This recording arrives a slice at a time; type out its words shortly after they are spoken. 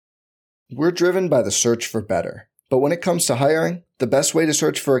We're driven by the search for better. But when it comes to hiring, the best way to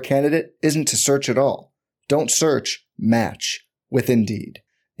search for a candidate isn't to search at all. Don't search, match with Indeed.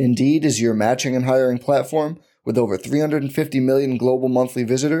 Indeed is your matching and hiring platform with over 350 million global monthly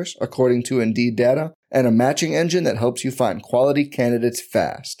visitors, according to Indeed data, and a matching engine that helps you find quality candidates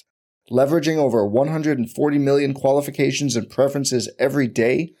fast. Leveraging over 140 million qualifications and preferences every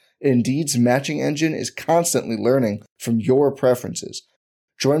day, Indeed's matching engine is constantly learning from your preferences.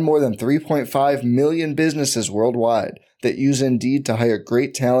 Join more than 3.5 million businesses worldwide that use Indeed to hire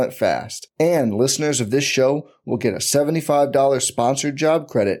great talent fast. And listeners of this show will get a $75 sponsored job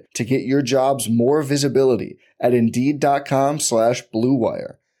credit to get your jobs more visibility at Indeed.com/Blue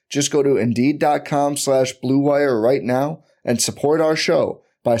Wire. Just go to Indeed.com/Blue Wire right now and support our show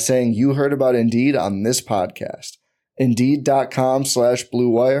by saying you heard about Indeed on this podcast. Indeed.com/Blue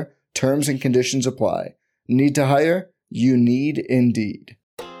Wire. Terms and conditions apply. Need to hire? You need Indeed.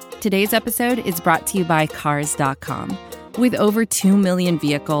 Today's episode is brought to you by Cars.com. With over 2 million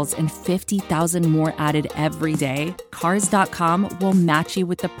vehicles and 50,000 more added every day, Cars.com will match you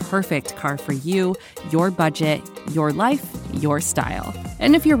with the perfect car for you, your budget, your life, your style.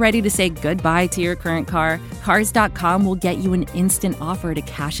 And if you're ready to say goodbye to your current car, Cars.com will get you an instant offer to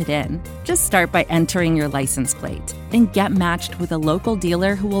cash it in. Just start by entering your license plate and get matched with a local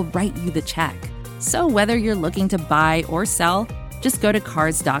dealer who will write you the check. So whether you're looking to buy or sell, just go to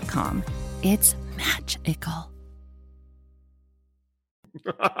Cars.com. It's magical.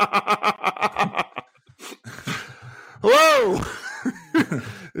 Hello.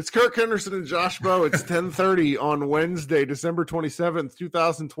 It's Kirk Henderson and Josh Bowe. It's 10:30 on Wednesday, December 27th,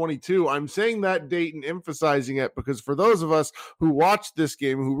 2022. I'm saying that date and emphasizing it because for those of us who watched this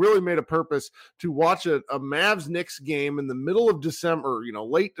game, who really made a purpose to watch a Mavs-Knicks game in the middle of December,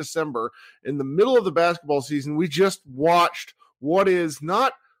 late December, in the middle of the basketball season, we just watched what is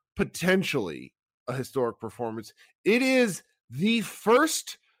not potentially a historic performance. It is the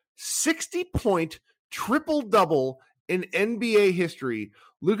first 60-point triple-double in NBA history.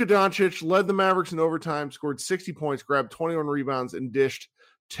 Luka Doncic led the Mavericks in overtime, scored 60 points, grabbed 21 rebounds, and dished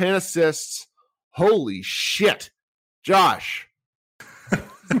 10 assists. Holy shit. Josh.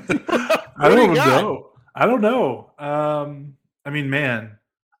 I don't know. Man,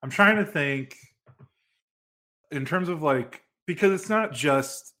 I'm trying to think in terms of because it's not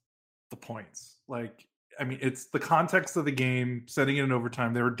just the points. It's the context of the game, setting it in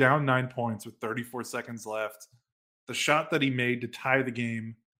overtime. They were down 9 points with 34 seconds left. The shot that he made to tie the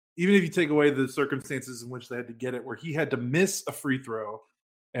game, even if you take away the circumstances in which they had to get it, where he had to miss a free throw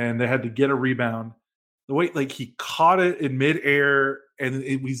and they had to get a rebound, the way he caught it in midair and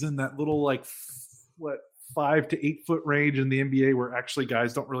it was in that little 5 to 8 foot range in the NBA where actually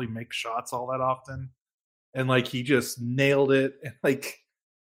guys don't really make shots all that often. And he just nailed it.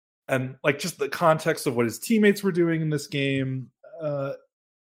 And just the context of what his teammates were doing in this game.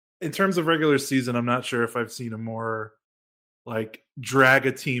 In terms of regular season, I'm not sure if I've seen a more drag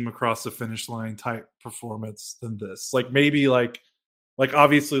a team across the finish line type performance than this. Maybe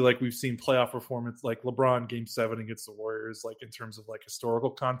obviously we've seen playoff performance like LeBron Game 7 against the Warriors. In terms of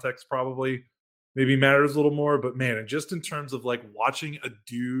historical context, probably maybe matters a little more. But man, and just in terms of watching a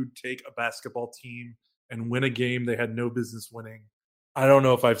dude take a basketball team and win a game they had no business winning. I don't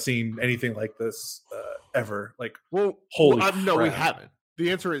know if I've seen anything like this ever. Holy crap. No, we haven't.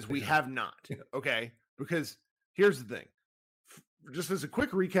 The answer is we have not. Okay, because here's the thing. Just as a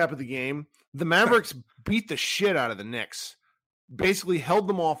quick recap of the game, the Mavericks beat the shit out of the Knicks. Basically held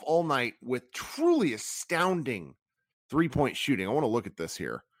them off all night with truly astounding three-point shooting. I want to look at this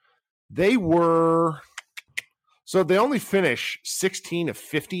here. They only finish 16 of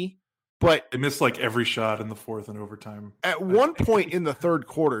 50. But they missed every shot in the fourth and overtime. At one point in the third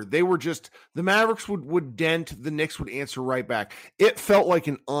quarter, they were just the Mavericks would dent, the Knicks would answer right back. It felt like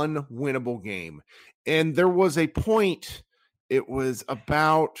an unwinnable game. And there was a point, it was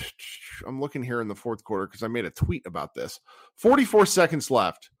about, I'm looking here in the fourth quarter because I made a tweet about this. 44 seconds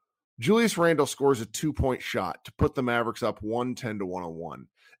left. Julius Randle scores a 2-point shot to put the Mavericks up 110 to 101.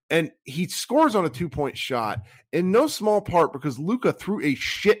 And he scores on a 2-point shot in no small part because Luka threw a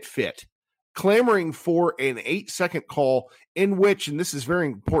shit fit, clamoring for an 8-second call in which, and this is very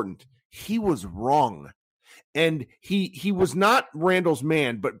important, he was wrong. And he was not Randall's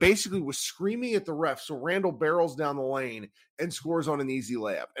man, but basically was screaming at the ref. So Randall barrels down the lane and scores on an easy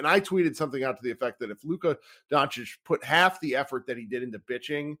layup. And I tweeted something out to the effect that if Luka Doncic put half the effort that he did into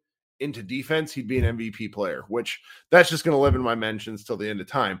bitching into defense, he'd be an MVP player, which that's just going to live in my mentions till the end of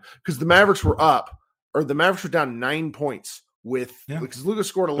time. Because the Mavericks were down 9 points because Luka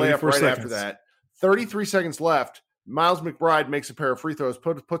scored a layup right after that. 33 seconds left. Miles McBride makes a pair of free throws,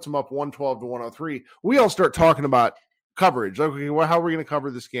 puts them up 112 to 103. We all start talking about coverage. Okay, well, how are we going to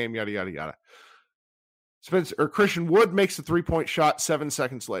cover this game? Yada, yada, yada. Christian Wood makes a 3-point shot 7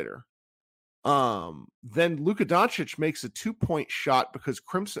 seconds later. Then Luka Doncic makes a 2-point shot because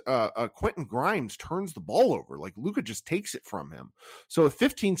Quentin Grimes turns the ball over. Like Luka just takes it from him. So with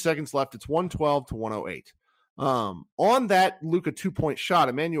 15 seconds left, it's 112 to 108. On that Luka 2-point shot,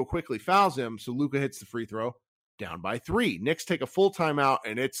 Emmanuel quickly fouls him. So Luka hits the free throw, down by 3. Knicks take a full timeout,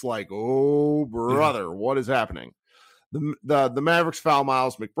 and it's like, oh brother, what is happening? The Mavericks foul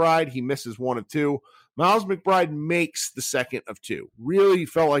Miles McBride. He misses 1 of 2. Miles McBride makes the second of 2. Really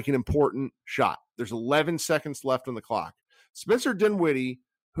felt like an important shot. There's 11 seconds left on the clock. Spencer Dinwiddie,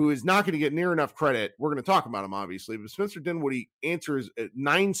 who is not going to get near enough credit, we're going to talk about him, obviously, but Spencer Dinwiddie answers at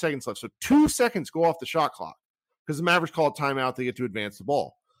 9 seconds left. So 2 seconds go off the shot clock because the Mavericks call a timeout. They get to advance the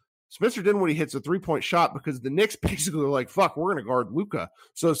ball. Spencer Dinwiddie hits a 3-point shot because the Knicks basically are like, fuck, we're going to guard Luka.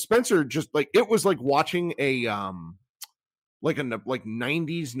 So Spencer just it was like watching a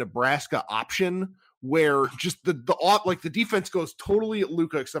 90s Nebraska option where just the defense goes totally at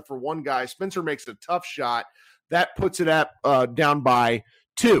Luka except for one guy. Spencer makes a tough shot that puts it at down by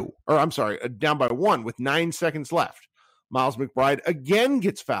 1 with 9 seconds left. Miles McBride again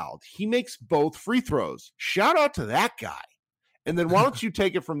gets fouled. He makes both free throws. Shout out to that guy. And then why don't you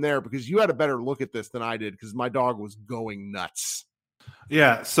take it from there, because you had a better look at this than I did, because my dog was going nuts.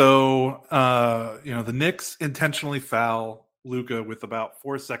 Yeah, so the Knicks intentionally foul Luka with about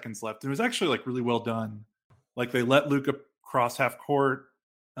 4 seconds left. It was actually really well done. Like they let Luka cross half court.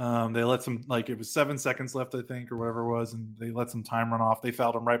 They let some it was 7 seconds left, I think, or whatever it was, and they let some time run off. They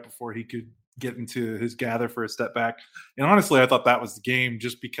fouled him right before he could get into his gather for a step back. And honestly, I thought that was the game,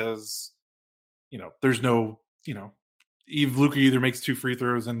 just because there's no Luka either makes 2 free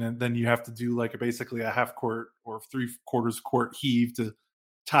throws and then you have to do basically a half court or 3/4 court heave to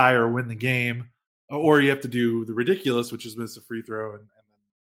tie or win the game, or you have to do the ridiculous, which is miss a free throw and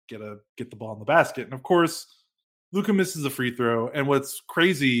then get the ball in the basket. And of course, Luka misses a free throw. And what's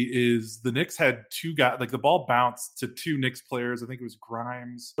crazy is the Knicks had 2 guys, the ball bounced to 2 Knicks players. I think it was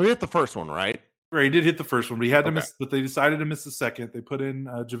Grimes. He hit the first one, right? Right, he did hit the first one, but he had to miss. But they decided to miss the second. They put in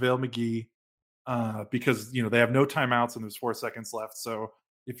JaVale McGee because they have no timeouts and there's 4 seconds left. So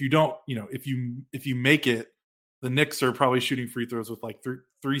if you don't, if you make it, the Knicks are probably shooting free throws with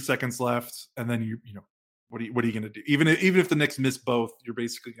 3 seconds left, and then what are you going to do? Even if the Knicks miss both, you're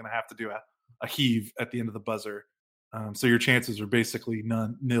basically going to have to do a heave at the end of the buzzer. So your chances are basically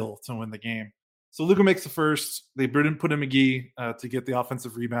nil to win the game. So Luka makes the first. They didn't put in McGee to get the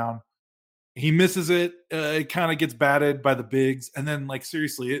offensive rebound. He misses it. It kind of gets batted by the bigs, and then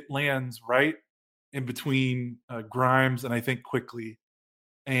seriously, it lands right in between Grimes and I think Quickly.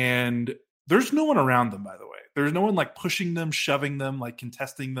 And there's no one around them, by the way. There's no one pushing them, shoving them,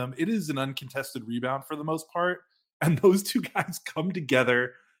 contesting them. It is an uncontested rebound for the most part. And those 2 guys come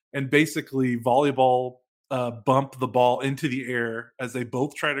together and basically volleyball bump the ball into the air as they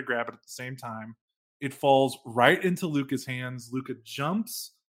both try to grab it at the same time. It falls right into Luka's hands. Luka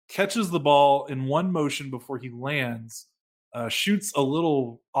jumps, catches the ball in one motion before he lands, shoots a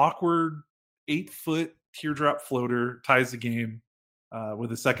little awkward 8-foot teardrop floater, ties the game.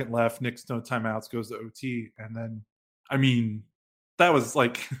 With a second left, Knicks no timeouts, goes to OT. And then, that was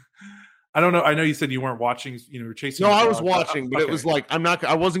I don't know. I know you said you weren't watching, you're chasing. No, I was watching, but okay. It was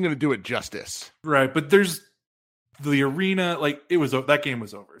I wasn't going to do it justice. Right. But there's the arena, that game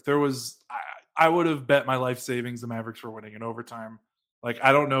was over. There was, I would have bet my life savings the Mavericks were winning in overtime.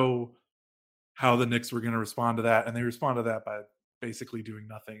 I don't know how the Knicks were going to respond to that. And they responded to that by basically doing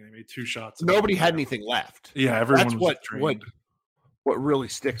nothing. They made 2 shots. Nobody had anything left. Yeah. Everyone That's was what really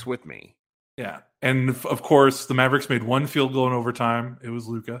sticks with me. Yeah. And of course, the Mavericks made 1 field goal in overtime. It was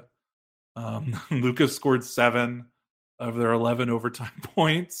Luka. Luka scored 7 of their 11 overtime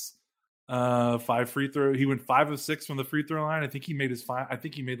points. 5 free throw. He went 5 of 6 from the free throw line. I think he made his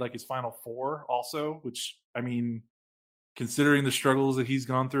final 4 also, which, considering the struggles that he's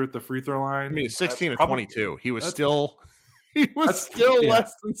gone through at the free throw line. 16 of 22. He was still less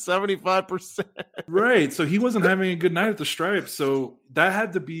than 75%. Right. So he wasn't having a good night at the stripe. So that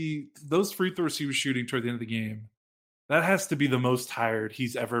had to be those free throws he was shooting toward the end of the game. That has to be the most tired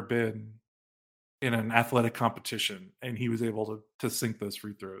he's ever been in an athletic competition. And he was able to sink those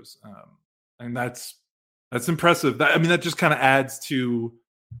free throws. And that's impressive. That just kind of adds to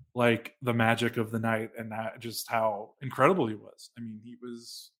the magic of the night and that just how incredible he was.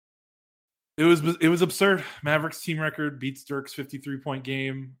 It was absurd. Mavericks team record beats Dirk's 53-point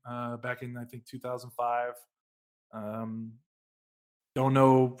game back in, I think, 2005. Don't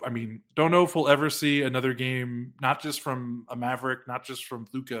know if we'll ever see another game, not just from a Maverick, not just from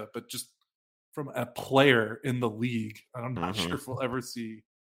Luka, but just from a player in the league. I'm not sure if we'll ever see.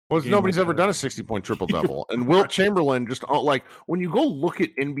 Well, nobody's ever done a 60-point triple-double. And Wilt Chamberlain just, like, when you go look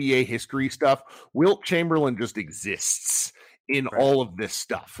at NBA history stuff, Wilt Chamberlain just exists in all of this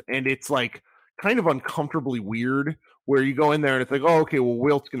stuff. And it's, like, kind of uncomfortably weird where you go in there and it's like, oh, okay, well,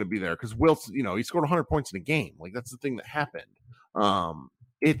 Wilt's going to be there. Because Wilt's, he scored 100 points in a game. Like, that's the thing that happened.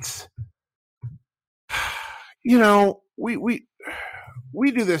 It's, we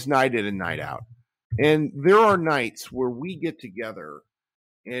do this night in and night out. And there are nights where we get together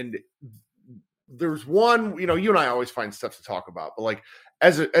and there's one, you and I always find stuff to talk about, but like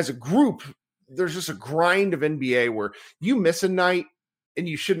as a group, there's just a grind of NBA where you miss a night and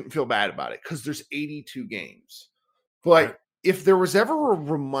you shouldn't feel bad about it because there's 82 games. But if there was ever a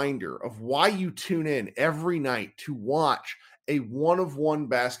reminder of why you tune in every night to watch a one-of-one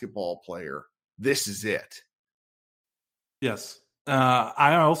basketball player, this is it. Yes.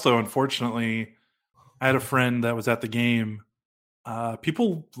 I also, unfortunately, I had a friend that was at the game.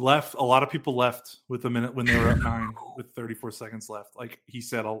 People left. A lot of people left with a minute when they were up 9 with 34 seconds left. Like he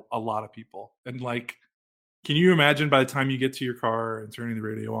said, a lot of people. And like, can you imagine by the time you get to your car and turning the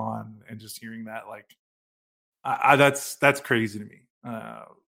radio on and just hearing that? Like, that's crazy to me.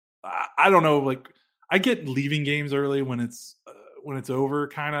 I don't know. Like, I get leaving games early when it's over,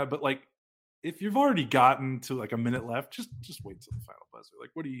 kind of. But like, if you've already gotten to like a minute left, just wait till the final buzzer. Like,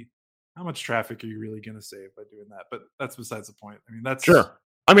 how much traffic are you really going to save by doing that? But that's besides the point. I mean, that's sure.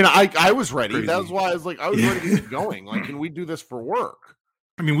 I mean, I was ready. Crazy. That was why I was ready to get going. Like, can we do this for work?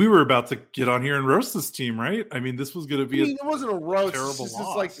 I mean, we were about to get on here and roast this team, right? I mean, this was going to be it wasn't a roast. Terrible it's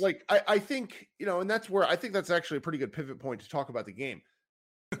loss. Just like I think, and that's where I think that's actually a pretty good pivot point to talk about the game.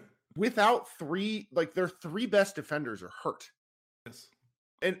 Without their three best defenders are hurt. Yes.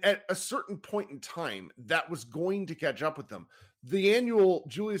 And at a certain point in time, that was going to catch up with them. The annual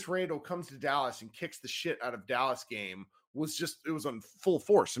Julius Randle comes to Dallas and kicks the shit out of Dallas game it was on full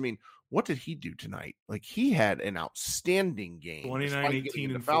force. I mean, what did he do tonight? Like, he had an outstanding game. 29,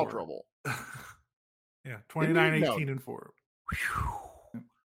 18, and foul 4. trouble. Yeah, 29, 18, and 4.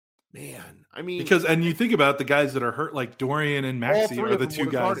 Man, I mean, and you think about the guys that are hurt, like Dorian and Maxey are the two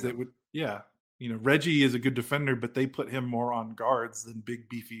guys that would, Reggie is a good defender, but they put him more on guards than big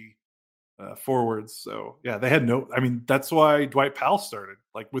beefy forwards. So yeah, they had that's why Dwight Powell started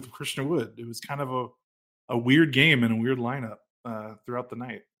like with Christian Wood. It was kind of a weird game and a weird lineup throughout the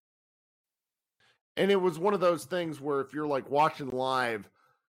night. And it was one of those things where if you're like watching live,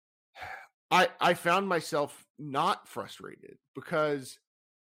 I found myself not frustrated because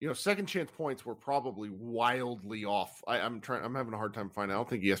second chance points were probably wildly off. I'm having a hard time finding. I don't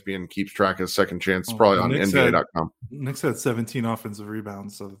think ESPN keeps track of second chance. It's probably on NBA.com. Knicks had 17 offensive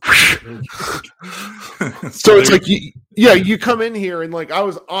rebounds. So it's like, you come in here and like, I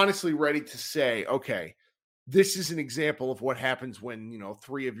was honestly ready to say, okay, this is an example of what happens when,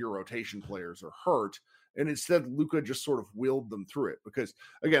 3 of your rotation players are hurt. And instead, Luka just sort of willed them through it because,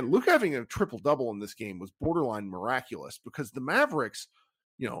 again, Luka having a triple-double in this game was borderline miraculous because the Mavericks,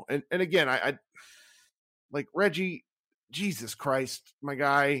 and again, I like Reggie, Jesus Christ, my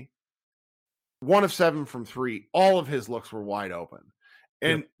guy, 1 of 7 from 3. All of his looks were wide open.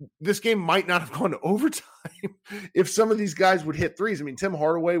 And this game might not have gone to overtime if some of these guys would hit threes. I mean, Tim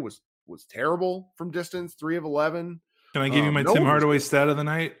Hardaway was terrible from distance, 3 of 11. Can I give you my Tim Hardaway stat of the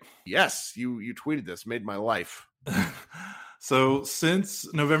night? Yes, you tweeted this, made my life. So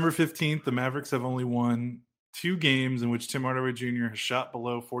since November 15th, the Mavericks have only won 2 games in which Tim Hardaway Jr. has shot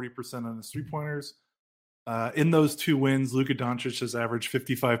below 40% on his three-pointers. In those 2 wins, Luka Doncic has averaged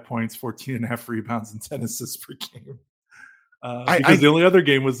 55 points, 14.5 rebounds, and 10 assists per game. Because the only other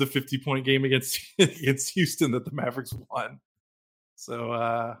game was the 50-point game against Houston that the Mavericks won.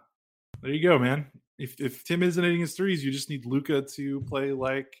 So there you go, man. If Tim isn't hitting his threes, you just need Luka to play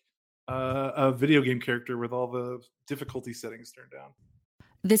like a video game character with all the difficulty settings turned down.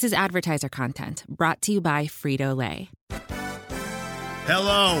 This is advertiser content brought to you by Frito-Lay.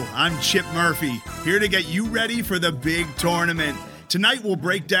 Hello, I'm Chip Murphy, here to get you ready for the big tournament. Tonight we'll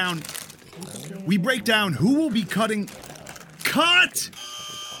break down who will be cutting. Cut!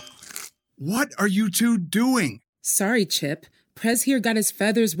 What are you two doing? Sorry, Chip. Prez here got his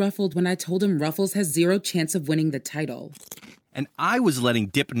feathers ruffled when I told him Ruffles has 0 chance of winning the title. And I was letting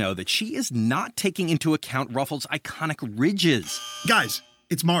Dip know that she is not taking into account Ruffles' iconic ridges. Guys,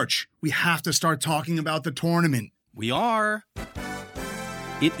 it's March. We have to start talking about the tournament. We are.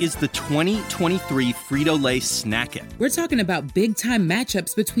 It is the 2023 Frito-Lay Snack It. We're talking about big-time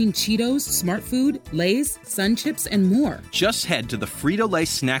matchups between Cheetos, Smart Food, Lay's, Sun Chips, and more. Just head to the Frito-Lay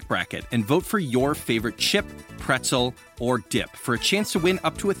Snack Bracket and vote for your favorite chip, pretzel, or dip for a chance to win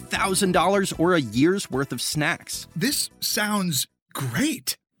up to $1,000 or a year's worth of snacks. This sounds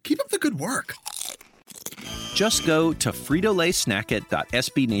great. Keep up the good work. Just go to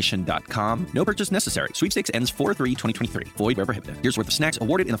fritolaysnackit.sbnation.com. No purchase necessary. Sweepstakes ends 4/3/2023. Void where prohibited. Here's worth of snacks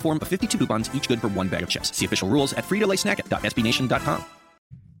awarded in the form of 52 coupons, each good for one bag of chips. See official rules at fritolaysnackit.sbnation.com.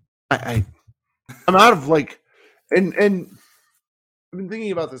 I'm out of and I've been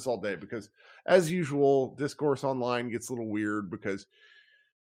thinking about this all day because, as usual, discourse online gets a little weird because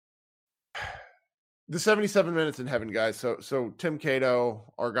the 77 minutes in heaven, guys. So Tim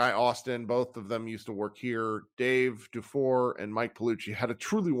Cato, our guy Austin, both of them used to work here. Dave Dufour and Mike Palucci had a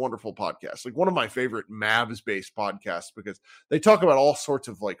truly wonderful podcast, like one of my favorite Mavs-based podcasts, because they talk about all sorts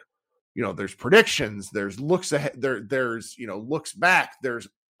of there's predictions, there's looks ahead, there's looks back, there's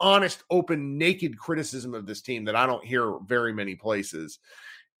honest, open, naked criticism of this team that I don't hear very many places.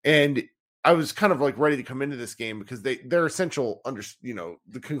 And I was kind of ready to come into this game because their essential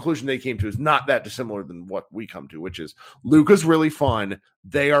the conclusion they came to is not that dissimilar than what we come to, which is Luka's really fun.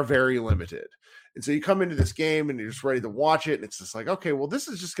 They are very limited. And so you come into this game and you're just ready to watch it. And it's just okay, well, this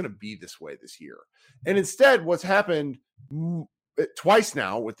is just going to be this way this year. And instead what's happened twice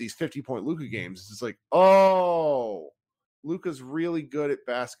now with these 50-point Luka games is Luka's really good at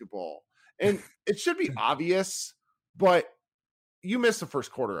basketball. And it should be obvious, but you missed the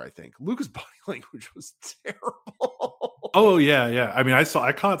first quarter, I think. Luka's body language was terrible. Oh yeah. I mean, I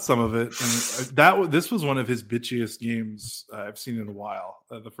caught some of it, and this was one of his bitchiest games I've seen in a while.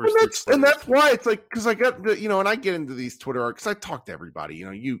 The first, and that's why it's because I got and I get into these Twitter arcs. I talk to everybody.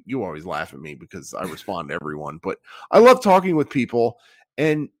 You always laugh at me because I respond to everyone, but I love talking with people,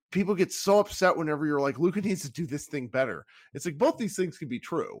 and people get so upset whenever you're like, Luka needs to do this thing better. It's both these things can be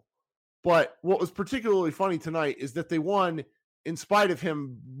true, but what was particularly funny tonight is that they won in spite of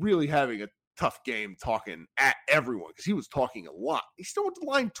him really having a tough game talking at everyone, because he was talking a lot. He still went to the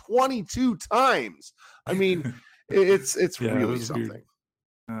line 22 times. I mean, it's really something.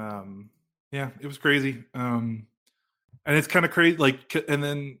 It was crazy. And it's kind of crazy. And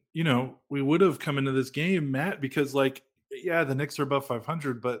then, we would have come into this game, Matt, because the Knicks are above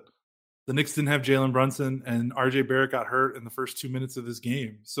 500, but the Knicks didn't have Jalen Brunson, and RJ Barrett got hurt in the first 2 minutes of this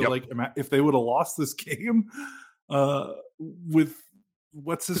game. So if they would have lost this game, with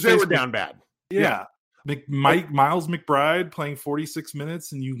what's his face? They were down bad. Yeah. Miles McBride playing 46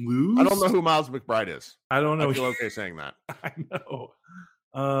 minutes and you lose. I don't know who Miles McBride is. I don't know. I feel okay saying that. I know.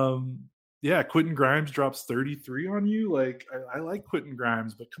 Quentin Grimes drops 33 on you. I like Quentin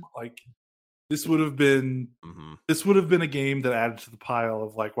Grimes, but come on, this would have been a game that added to the pile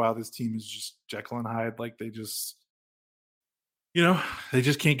of wow, this team is just Jekyll and Hyde. They just they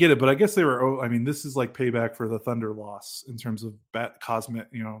just can't get it. But I guess they were. I mean, this is payback for the Thunder loss in terms of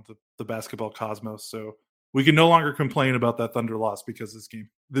the basketball cosmos. So we can no longer complain about that Thunder loss because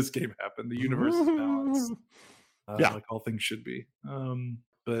this game happened. The universe is balanced, like all things should be.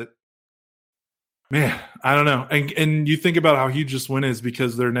 But man, I don't know. And you think about how huge this win is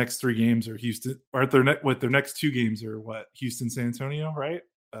because their next 3 games are Houston. Aren't their next 2 games are what? Houston, San Antonio, right?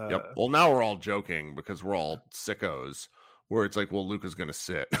 Yep. Well, now we're all joking because we're all sickos. Where it's well, Luka's going to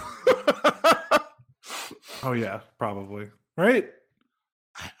sit. Oh yeah, probably. Right?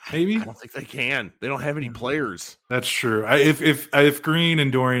 Maybe. I don't think they can. They don't have any players. That's true. If Green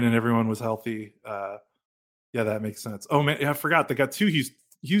and Dorian and everyone was healthy, that makes sense. Oh man, I forgot they got 2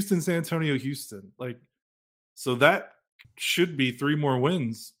 Houston, San Antonio, Houston. So that should be 3 more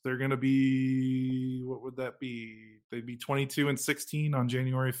wins. They're going to be, what would that be? They'd be 22-16 on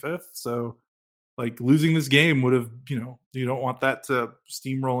January 5th. So losing this game would have, you don't want that to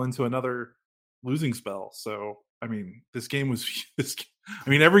steamroll into another losing spell. So, I mean,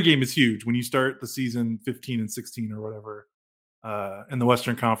 every game is huge. When you start the season 15-16 or whatever, in the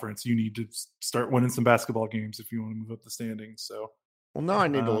Western Conference, you need to start winning some basketball games if you want to move up the standings. So, well, now I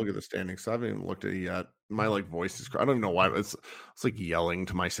need to look at the standings. So I haven't even looked at it yet. My voice is, I don't even know why. It's yelling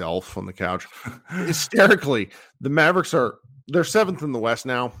to myself on the couch hysterically. The Mavericks they're 7th in the West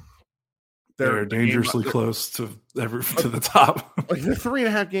now. They're dangerously close to the top. They're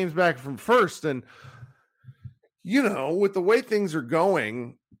 3.5 games back from first, and with the way things are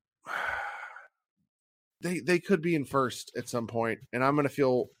going, they could be in first at some point, and I'm going to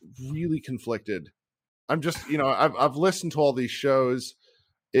feel really conflicted. I'm just, I've listened to all these shows.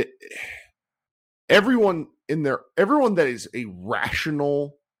 Everyone that is a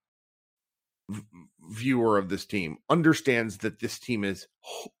rational viewer of this team understands that this team is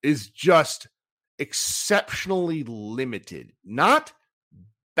just exceptionally limited, not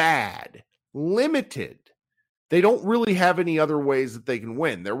bad, limited. They don't really have any other ways that they can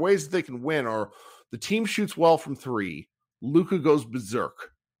win. Their ways that they can win are the team shoots well from three. Luka goes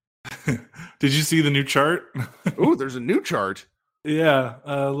berserk. Did you see the new chart? Ooh, there's a new chart. Yeah,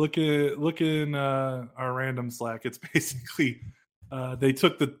 look in our random Slack. It's basically they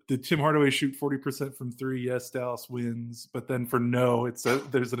took the Tim Hardaway shoot 40% from three. Yes, Dallas wins. But then for no,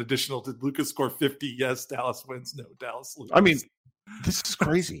 there's an additional. Did Luka score 50? Yes, Dallas wins. No, Dallas loses. I mean, this is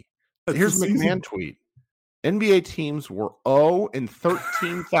crazy. Here's a McMahon tweet. NBA teams were 0 and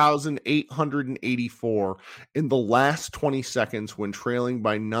 13,884 in the last 20 seconds when trailing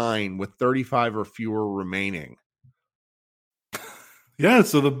by 9 with 35 or fewer remaining. Yeah,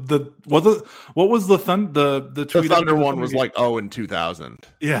 so what was the tweet? The Thunder one was like 0 and 2,000.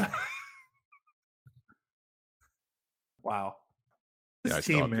 Yeah. Wow. This Yeah,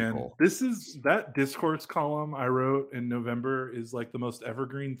 team, man. That discourse column I wrote in November is like the most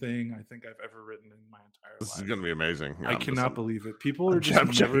evergreen thing I think I've ever written in my entire life. This is going to be amazing. I cannot believe it. People are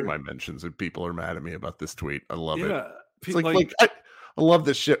I'm checking my mentions and people are mad at me about this tweet. I love it. It's I love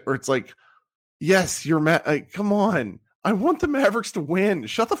this shit where it's like, yes, you're mad. Like, come on. I want the Mavericks to win.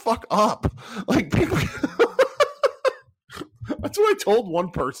 Shut the fuck up. Like, people. That's what I told one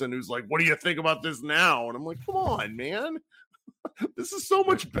person who's like, what do you think about this now? And I'm like, come on, man. This is so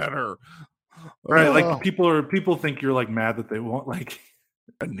much better. Right. Like people think you're like mad that they want like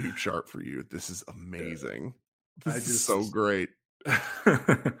a new chart for you. This is amazing. This is so great.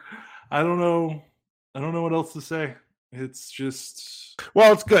 I don't know what else to say. It's just,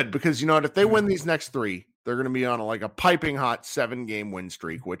 well, it's good because you know what, if they win these next three, they're going to be on a piping hot 7-game win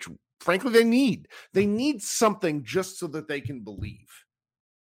streak, which frankly they need. They need something just so that they can believe.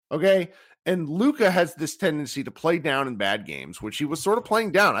 Okay. And Luka has this tendency to play down in bad games, which he was sort of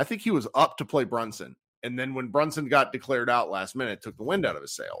playing down. I think he was up to play Brunson. And then when Brunson got declared out last minute, took the wind out of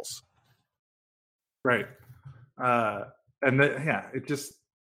his sails. Right. It just,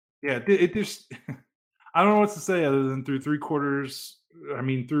 I don't know what to say other than through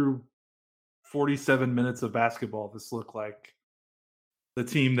through 47 minutes of basketball, this looked like the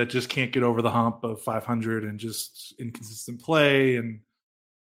team that just can't get over the hump of 500 and just inconsistent play and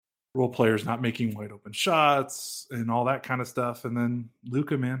role players not making wide open shots and all that kind of stuff. And then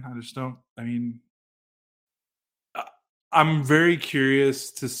Luka, man, I'm very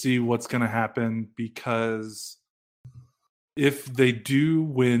curious to see what's going to happen, because if they do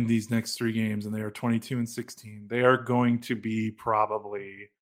win these next 3 games and they are 22-16, they are going to be probably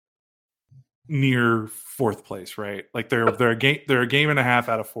near 4th place, right? Like they're a game and a half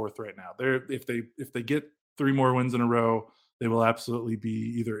out of 4th right now. If they get 3 more wins in a row, they will absolutely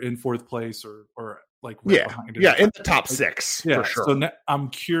be either in 4th place or like right behind it. Yeah, in the top 6 for sure. So now, I'm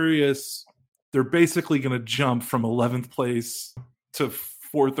curious. They're basically going to jump from 11th place to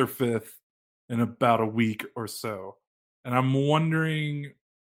 4th or 5th in about a week or so. And I'm wondering,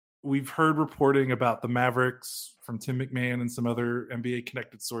 we've heard reporting about the Mavericks from Tim McMahon and some other NBA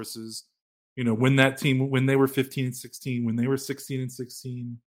connected sources, when that team, when they were 15-16, when they were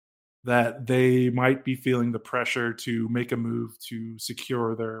 16-16, that they might be feeling the pressure to make a move to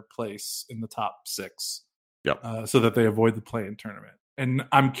secure their place in the top 6. Yep. So that they avoid the play-in tournament. And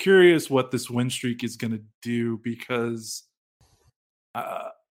I'm curious what this win streak is going to do, because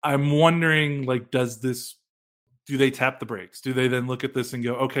I'm wondering, do they tap the brakes? Do they then look at this and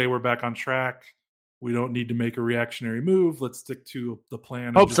go, okay, we're back on track. We don't need to make a reactionary move. Let's stick to the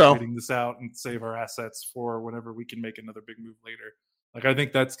plan of waiting this out and save our assets for whenever we can make another big move later. I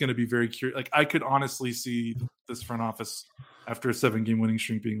think that's going to be very curious. I could honestly see this front office after a 7-game winning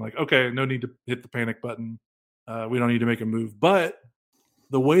streak being like, okay, no need to hit the panic button. We don't need to make a move. But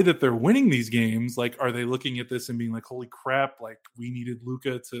the way that they're winning these games, are they looking at this and being like, holy crap, we needed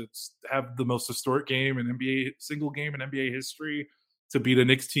Luka to have the most historic game in single game in NBA history to beat a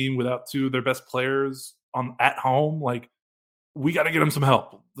Knicks team without 2 of their best players at home. We got to get him some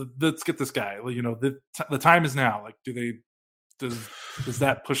help. Let's get this guy. The time is now. Does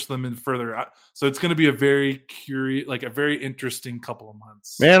that push them in further? So it's going to be a very curious, a very interesting couple of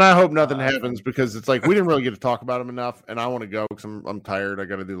months. Man, I hope nothing happens, because it's we didn't really get to talk about him enough, and I want to go because I'm tired. I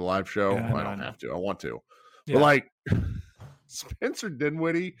got to do the live show. Yeah, I don't have to. I want to. Yeah. But Spencer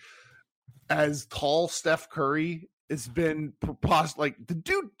Dinwiddie as tall Steph Curry has been preposterous. The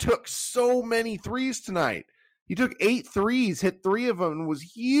dude took so many threes tonight. He took 8 threes, hit 3 of them, and was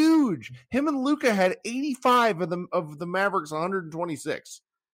huge. Him and Luka had 85 of the Mavericks 126.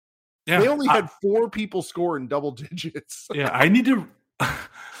 Yeah, they only had 4 people score in double digits. Yeah, I need to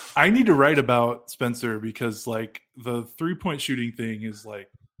I need to write about Spencer because like the 3-point shooting thing is like,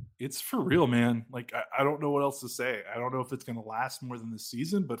 it's for real, man. Like, I don't know what else to say. I don't know if it's going to last more than this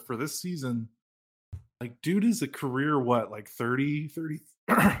season, but for this season, like, dude is a career, like 30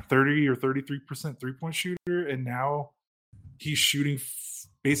 or 33% 3-point shooter. And now he's shooting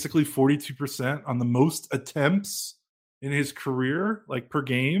basically 42% on the most attempts in his career, like per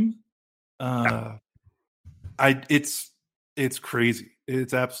game. It's crazy.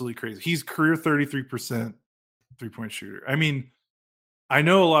 It's absolutely crazy. He's career 33% 3-point shooter. I mean, I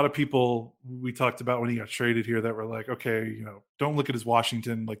know a lot of people we talked about when he got traded here that were like, okay, don't look at his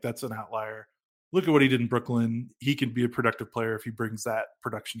Washington. Like, that's an outlier. Look at what he did in Brooklyn. He can be a productive player if he brings that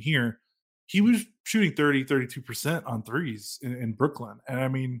production here. He was shooting 32% on threes in Brooklyn. And I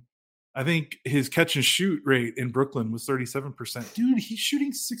mean, I think his catch and shoot rate in Brooklyn was 37%. Dude, he's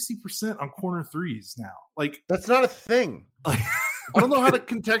shooting 60% on corner threes now. Like, that's not a thing. I don't know how to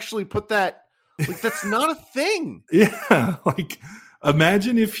contextually put that. Like, that's not a thing. Yeah. Like,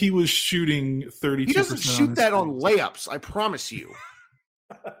 imagine if he was shooting 32%. He doesn't shoot that on layups, I promise you.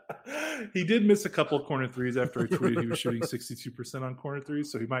 He did miss a couple of corner threes after I tweeted he was shooting 62% on corner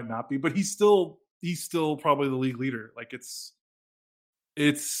threes, so he might not be, but he's still probably the league leader. Like, it's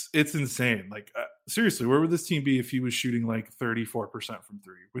insane. Like, seriously, where would this team be if he was shooting like 34% from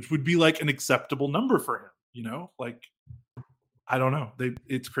three, which would be like an acceptable number for him? Like, I don't know.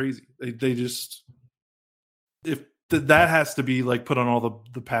 It's crazy. They just, if that has to be like put on all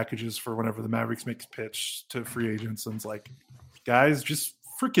the packages for whenever the Mavericks makes pitch to free agents, and it's like, guys, just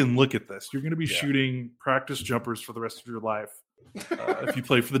freaking look at this. You're going to be shooting practice jumpers for the rest of your life. If you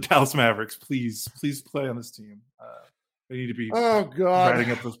play for the Dallas Mavericks, please play on this team. They need to be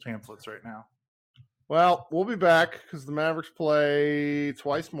writing up those pamphlets right now. Well, we'll be back because the Mavericks play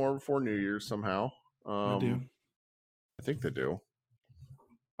twice more before New Year's somehow. They do. I think they do.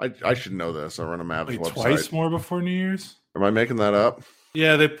 I should know this. I run a Mavs website. Twice more before New Year's? Am I making that up?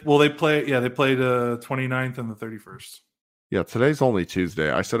 Yeah, they play the 29th and the 31st. Yeah, today's only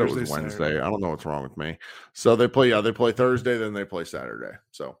Tuesday. I said it was Wednesday. Saturday. I don't know what's wrong with me. So they play Thursday, then they play Saturday.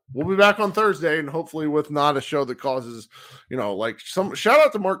 So we'll be back on Thursday, and hopefully with not a show that causes, like some shout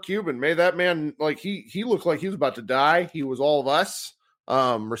out to Mark Cuban. May that man, like he looked like he was about to die. He was all of us.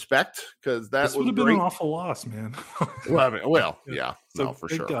 Respect, because that would have been an awful loss, man. Yeah, so no, for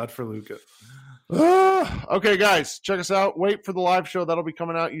thank sure. God for Luka. Okay, guys, check us out. Wait for the live show that'll be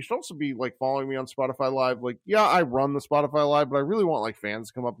coming out. You should also be like following me on Spotify Live. Like, yeah, I run the Spotify Live, but I really want like fans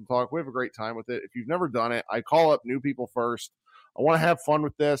to come up and talk. We have a great time with it. If you've never done it, I call up new people first. I want to have fun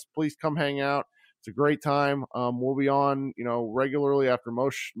with this. Please come hang out. It's a great time. We'll be on, regularly after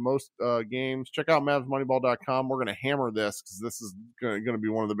most games. Check out MavsMoneyball.com. We're going to hammer this because this is going to be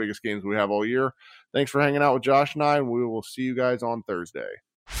one of the biggest games we have all year. Thanks for hanging out with Josh and I, and we will see you guys on Thursday.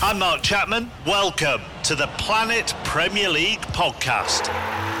 I'm Mark Chapman. Welcome to the Planet Premier League podcast.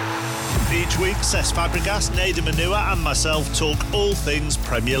 Each week, Cesc Fabregas, Nader Manua and myself talk all things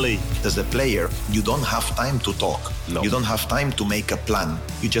Premier League. As a player, you don't have time to talk. No. You don't have time to make a plan.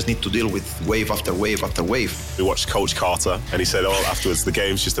 You just need to deal with wave after wave after wave. We watched Coach Carter, and he said, afterwards, the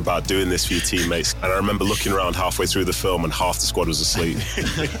game's just about doing this for your teammates. And I remember looking around halfway through the film, and half the squad was asleep.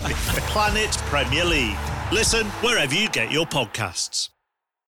 Planet Premier League. Listen wherever you get your podcasts.